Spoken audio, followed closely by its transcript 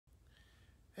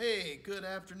Hey, good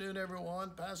afternoon, everyone.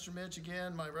 Pastor Mitch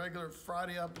again, my regular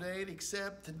Friday update,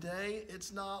 except today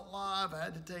it's not live. I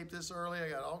had to tape this early. I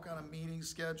got all kind of meetings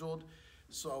scheduled,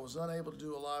 so I was unable to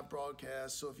do a live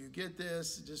broadcast. So if you get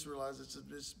this, just realize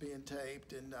it's being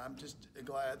taped, and I'm just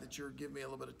glad that you're giving me a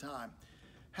little bit of time.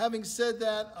 Having said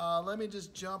that, let me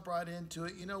just jump right into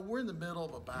it. You know, we're in the middle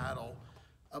of a battle.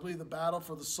 I believe the battle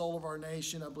for the soul of our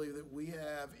nation. I believe that we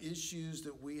have issues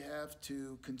that we have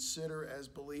to consider as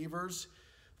believers,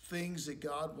 things that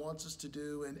God wants us to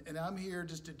do. And I'm here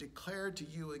just to declare to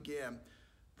you again,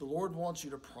 the Lord wants you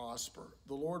to prosper.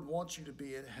 The Lord wants you to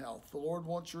be in health. The Lord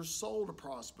wants your soul to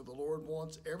prosper. The Lord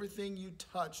wants everything you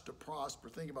touch to prosper.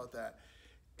 Think about that.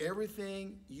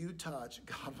 Everything you touch,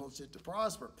 God wants it to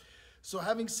prosper. So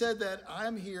having said that,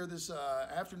 I'm here this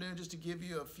afternoon just to give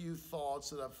you a few thoughts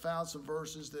that I've found, some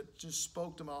verses that just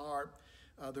spoke to my heart.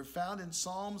 They're found in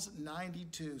Psalms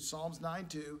 92, Psalms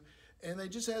 92, and they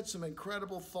just had some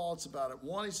incredible thoughts about it.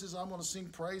 One, he says, I'm going to sing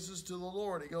praises to the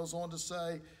Lord. He goes on to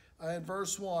say in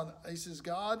verse 1, he says,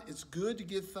 God, it's good to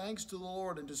give thanks to the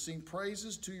Lord and to sing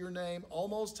praises to your name, O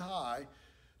Most High,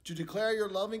 to declare your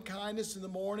loving kindness in the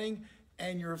morning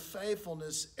and your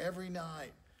faithfulness every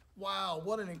night. Wow,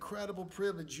 what an incredible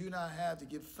privilege you and I have to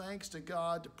give thanks to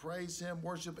God, to praise him,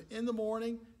 worship in the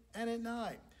morning and at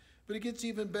night. But it gets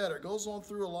even better. It goes on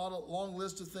through a long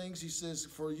list of things. He says,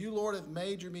 for you, Lord, have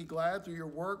made me glad through your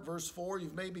work. Verse 4,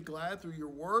 you've made me glad through your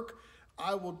work.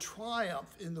 I will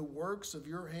triumph in the works of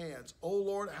your hands. Oh,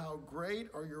 Lord, how great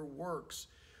are your works.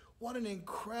 What an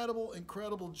incredible,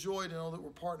 incredible joy to know that we're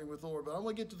partnering with the Lord. But I'm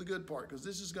going to get to the good part because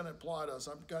this is going to apply to us.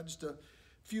 I've got just a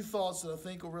few thoughts that I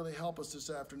think will really help us this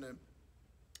afternoon.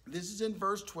 This is in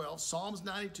verse 12. Psalms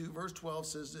 92, verse 12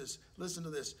 says this. Listen to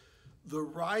this. The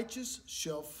righteous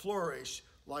shall flourish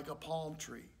like a palm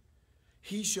tree.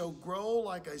 He shall grow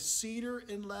like a cedar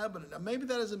in Lebanon. Now, maybe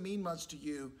that doesn't mean much to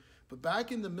you, but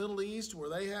back in the Middle East where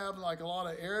they have like a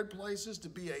lot of arid places, to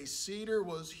be a cedar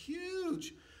was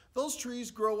huge. Those trees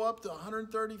grow up to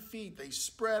 130 feet. They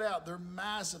spread out. They're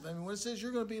massive. I mean, when it says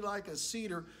you're going to be like a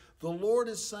cedar, the Lord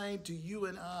is saying to you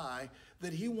and I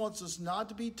that he wants us not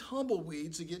to be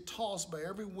tumbleweeds that get tossed by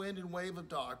every wind and wave of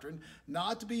doctrine,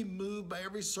 not to be moved by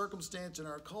every circumstance in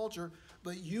our culture,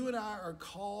 but you and I are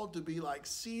called to be like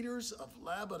cedars of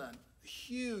Lebanon.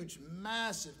 Huge,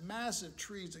 massive, massive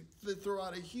trees that throw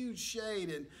out a huge shade,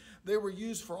 and they were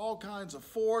used for all kinds of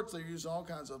forts. They were used in all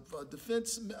kinds of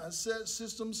defense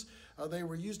systems. They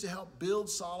were used to help build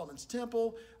Solomon's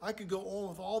temple. I could go on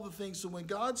with all the things. So when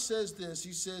God says this,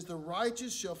 he says, the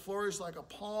righteous shall flourish like a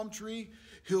palm tree.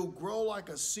 He'll grow like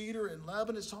a cedar in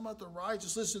Lebanon. It's talking about the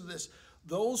righteous. Listen to this.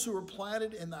 Those who are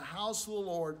planted in the house of the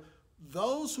Lord,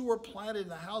 those who are planted in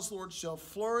the house of the Lord shall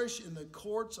flourish in the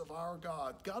courts of our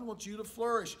God. God wants you to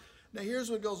flourish. Now, here's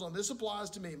what goes on. This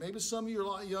applies to me. Maybe some of you are a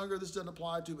lot younger. This doesn't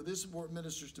apply to, but this is what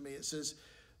ministers to me. It says,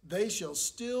 they shall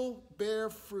still bear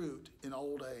fruit in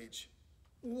old age.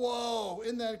 Whoa,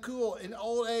 isn't that cool? In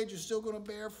old age, you're still going to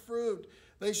bear fruit.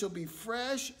 They shall be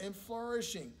fresh and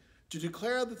flourishing, to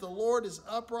declare that the Lord is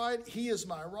upright. He is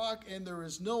my rock, and there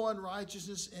is no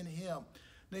unrighteousness in him.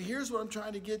 Now, here's what I'm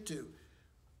trying to get to.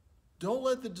 Don't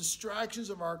let the distractions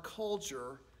of our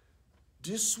culture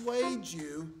dissuade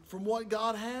you from what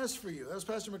God has for you. That's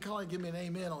Pastor McCollum. Give me an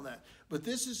amen on that. But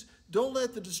don't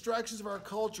let the distractions of our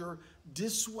culture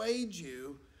dissuade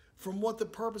you from what the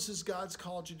purposes God's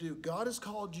called you to do. God has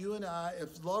called you and I,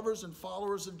 as lovers and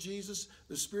followers of Jesus,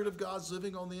 the Spirit of God's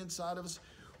living on the inside of us.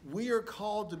 We are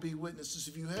called to be witnesses.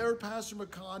 If you heard Pastor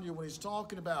McCollum when he's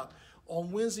talking about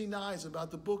on Wednesday nights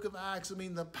about the book of Acts, I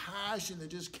mean, the passion that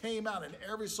just came out in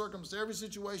every circumstance, every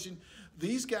situation.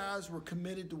 These guys were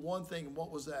committed to one thing, and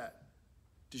what was that?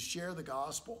 To share the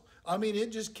gospel. I mean, it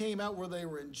just came out where they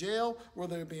were in jail, where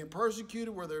they were being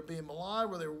persecuted, where they were being maligned,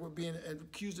 where they were being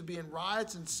accused of being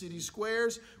riots in city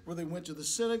squares, where they went to the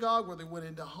synagogue, where they went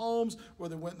into homes, where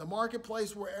they went in the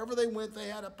marketplace. Wherever they went, they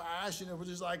had a passion. It was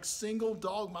just like single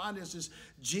dog-mindedness. Just,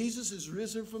 Jesus is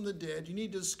risen from the dead. You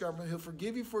need to discover him. He'll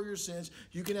forgive you for your sins.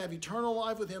 You can have eternal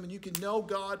life with him, and you can know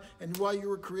God and why you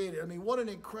were created. I mean, what an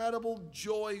incredible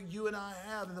joy you and I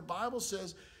have. And the Bible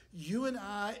says, you and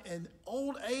I, in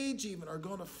old age even, are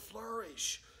going to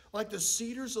flourish like the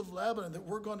cedars of Lebanon, that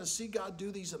we're going to see God do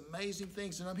these amazing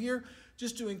things. And I'm here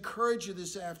just to encourage you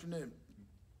this afternoon.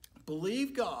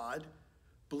 Believe God.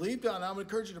 Believe God. And I'm going to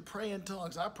encourage you to pray in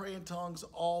tongues. I pray in tongues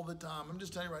all the time. I'm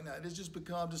just telling you right now, it has just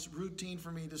become just routine for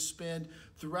me to spend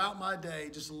throughout my day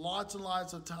just lots and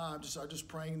lots of time just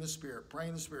praying in the Spirit, praying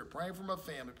in the Spirit, praying for my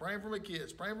family, praying for my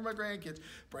kids, praying for my grandkids,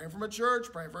 praying for my church,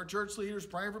 praying for our church leaders,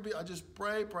 praying for people. I just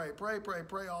pray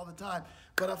all the time.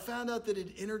 but I found out that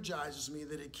it energizes me,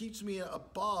 that it keeps me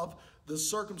above the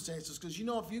circumstances. Because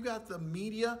if you got the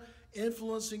media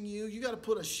influencing you, you got to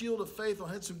put a shield of faith on.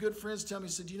 I had some good friends tell me,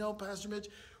 said, Pastor Mitch,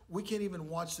 we can't even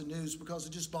watch the news because it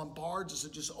just bombards us.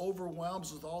 It just overwhelms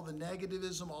us with all the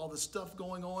negativism, all the stuff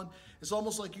going on. It's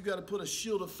almost like you got to put a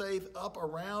shield of faith up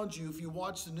around you. If you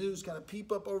watch the news, kind of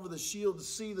peep up over the shield to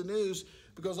see the news,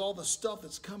 because all the stuff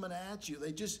that's coming at you,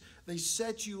 they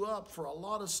set you up for a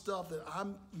lot of stuff that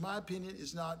my opinion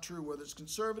is not true, whether it's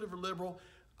conservative or liberal.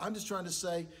 I'm just trying to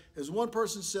say, as one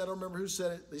person said, I don't remember who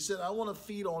said it, they said, I want to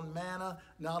feed on manna,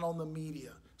 not on the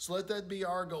media. So let that be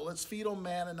our goal. Let's feed on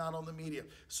manna, not on the media.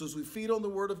 So as we feed on the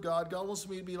Word of God, God wants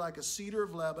me to be like a cedar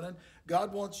of Lebanon.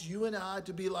 God wants you and I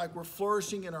to be like we're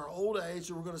flourishing in our old age,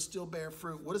 and we're going to still bear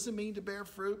fruit. What does it mean to bear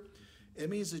fruit?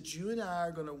 It means that you and I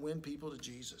are going to win people to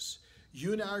Jesus.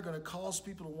 You and I are going to cause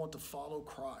people to want to follow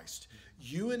Christ.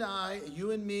 You and I, you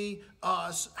and me,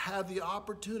 us, have the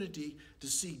opportunity to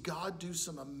see God do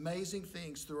some amazing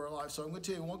things through our lives. So I'm going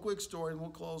to tell you one quick story, and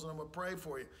we'll close, and I'm going to pray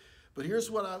for you. But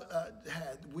here's what I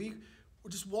had. We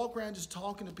just walk around just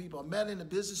talking to people. I met in a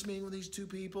business meeting with these two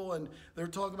people, and they're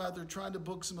talking about they're trying to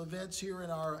book some events here in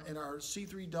our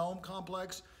C3 Dome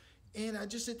complex. And I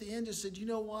just at the end just said, you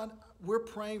know what? We're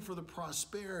praying for the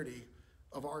prosperity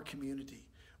of our community.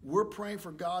 We're praying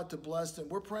for God to bless them.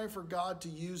 We're praying for God to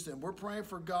use them. We're praying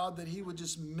for God that He would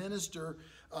just minister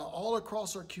all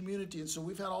across our community. And so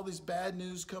we've had all these bad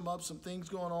news come up, some things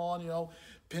going on.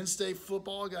 Penn State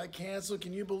football got canceled.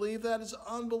 Can you believe that? It's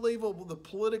unbelievable, the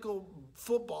political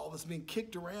football that's being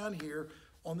kicked around here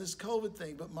on this COVID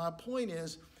thing. But my point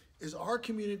is our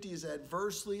community is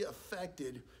adversely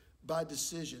affected by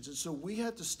decisions. And so we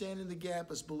have to stand in the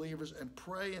gap as believers and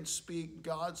pray and speak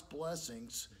God's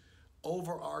blessings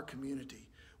over our community.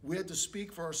 We have to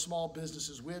speak for our small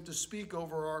businesses. We have to speak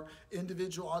over our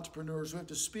individual entrepreneurs. We have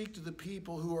to speak to the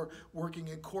people who are working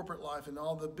in corporate life and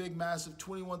all the big, massive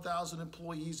 21,000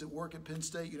 employees that work at Penn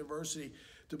State University,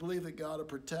 to believe that God will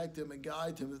protect them and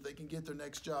guide them, that they can get their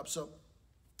next job. So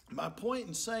my point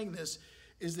in saying this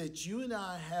is that you and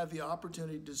I have the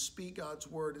opportunity to speak God's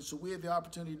word, and so we have the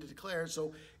opportunity to declare it.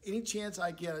 So any chance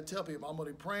I get, I tell people, I'm going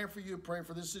to be praying for you, praying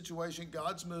for this situation.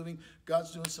 God's moving.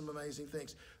 God's doing some amazing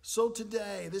things. So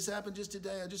today, this happened just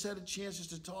today. I just had a chance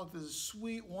just to talk to this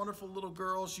sweet, wonderful little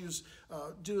girl. She was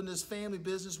doing this family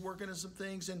business, working on some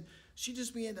things, and she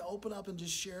just began to open up and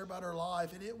just share about her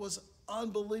life, and it was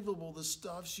unbelievable, the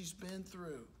stuff she's been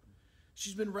through.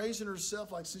 She's been raising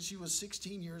herself like since she was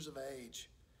 16 years of age.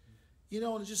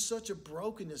 And just such a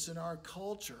brokenness in our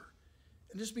culture.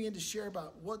 And just begin to share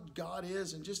about what God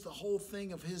is and just the whole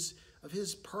thing of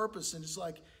his purpose. And it's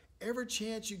like every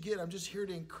chance you get, I'm just here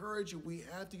to encourage you. We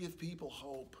have to give people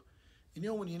hope.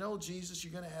 When you know Jesus,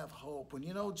 you're going to have hope. When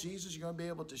you know Jesus, you're going to be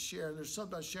able to share. And there's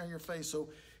something about sharing your faith.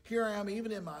 So here I am,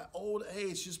 even in my old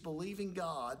age, just believing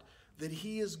God that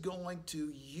He is going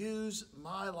to use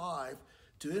my life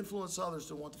to influence others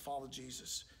to want to follow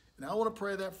Jesus. And I want to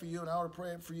pray that for you, and I want to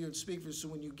pray it for you and speak for you. So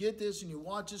when you get this and you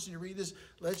watch this and you read this,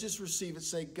 let's just receive it.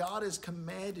 Say, God has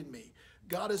commanded me.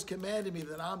 God has commanded me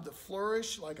that I'm to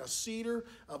flourish like a cedar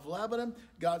of Lebanon.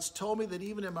 God's told me that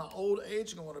even in my old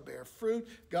age, I'm going to bear fruit.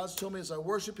 God's told me as I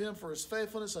worship Him for His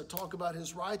faithfulness, I talk about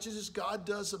His righteousness. God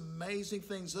does amazing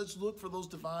things. Let's look for those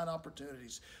divine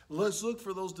opportunities. Let's look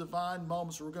for those divine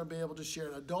moments where we're going to be able to share.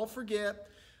 Now, don't forget,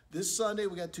 this Sunday,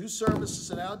 we got two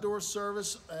services, an outdoor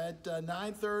service at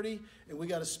 9:30, and we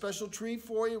got a special treat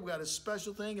for you. We got a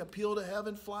special thing, Appeal to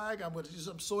Heaven flag. I'm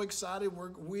so excited.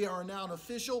 We are now an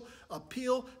official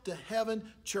Appeal to Heaven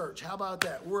church. How about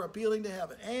that? We're appealing to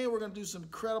heaven, and we're going to do some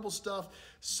incredible stuff.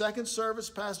 Second service,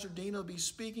 Pastor Dina will be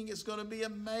speaking. It's going to be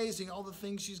amazing, all the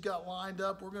things she's got lined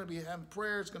up. We're going to be having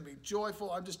prayer. It's going to be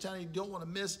joyful. I'm just telling you, you don't want to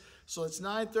miss. So it's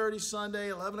 9:30 Sunday,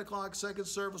 11 o'clock, second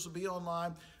service will be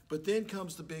online. But then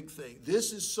comes the big thing.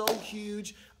 This is so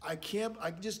huge. I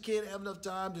just can't have enough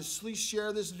time to please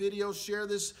share this video, share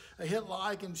this, hit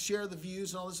like and share the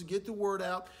views and all this and get the word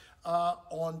out.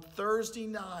 On Thursday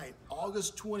night,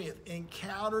 August 20th,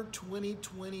 Encounter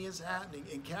 2020 is happening.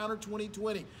 Encounter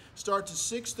 2020 starts at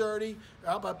 6:30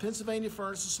 out by Pennsylvania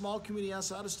Furnace, a small community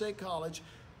outside of State College.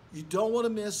 You don't want to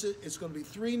miss it. It's going to be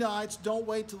 3 nights. Don't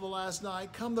wait till the last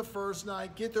night. Come the first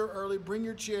night. Get there early. Bring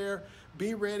your chair.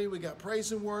 Be ready. We got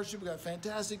praise and worship. We got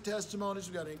fantastic testimonies.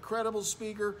 We got an incredible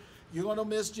speaker. You're going to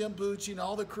miss Jim Bucci and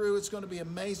all the crew. It's going to be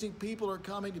amazing. People are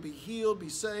coming to be healed, be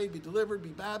saved, be delivered,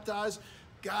 be baptized.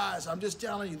 Guys, I'm just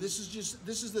telling you, this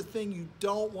is the thing you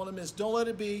don't want to miss. Don't let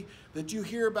it be that you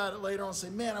hear about it later on and say,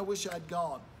 man, I wish I'd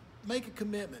gone. Make a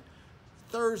commitment.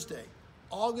 Thursday,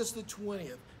 August the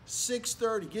 20th.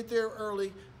 6:30. Get there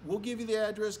early. we'll give you the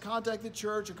address, contact the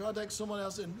church or contact someone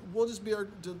else, and we'll just be able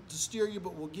to steer you,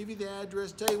 but we'll give you the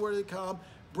address, tell you where to come.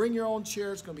 Bring your own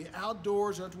chair. It's going to be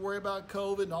outdoors. You don't have to worry about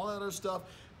COVID and all that other stuff.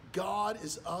 God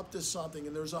is up to something,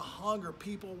 and there's a hunger.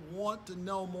 People want to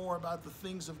know more about the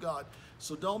things of God.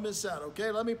 So don't miss out,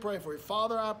 okay? Let me pray for you.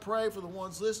 Father, I pray for the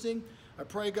ones listening. I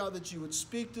pray, God, that you would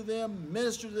speak to them,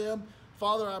 minister to them.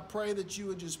 Father, I pray that you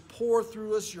would just pour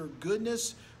through us your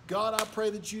goodness. God, I pray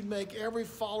that you'd make every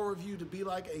follower of you to be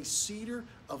like a cedar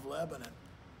of Lebanon.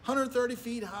 130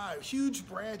 feet high, huge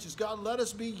branches. God, let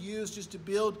us be used just to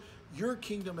build your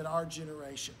kingdom in our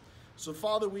generation. So,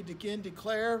 Father, we again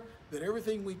declare that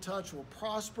everything we touch will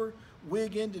prosper. We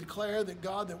again declare that,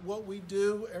 God, that what we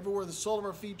do, everywhere the sole of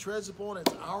our feet treads upon,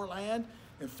 it's our land.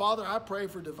 And, Father, I pray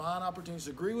for divine opportunities.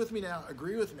 Agree with me now.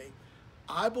 Agree with me.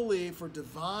 I believe for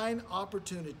divine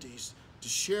opportunities to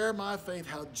share my faith,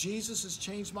 how Jesus has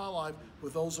changed my life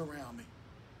with those around me.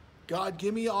 God,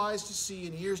 give me eyes to see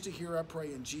and ears to hear, I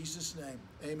pray in Jesus' name.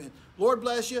 Amen. Lord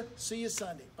bless you. See you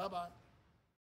Sunday. Bye-bye.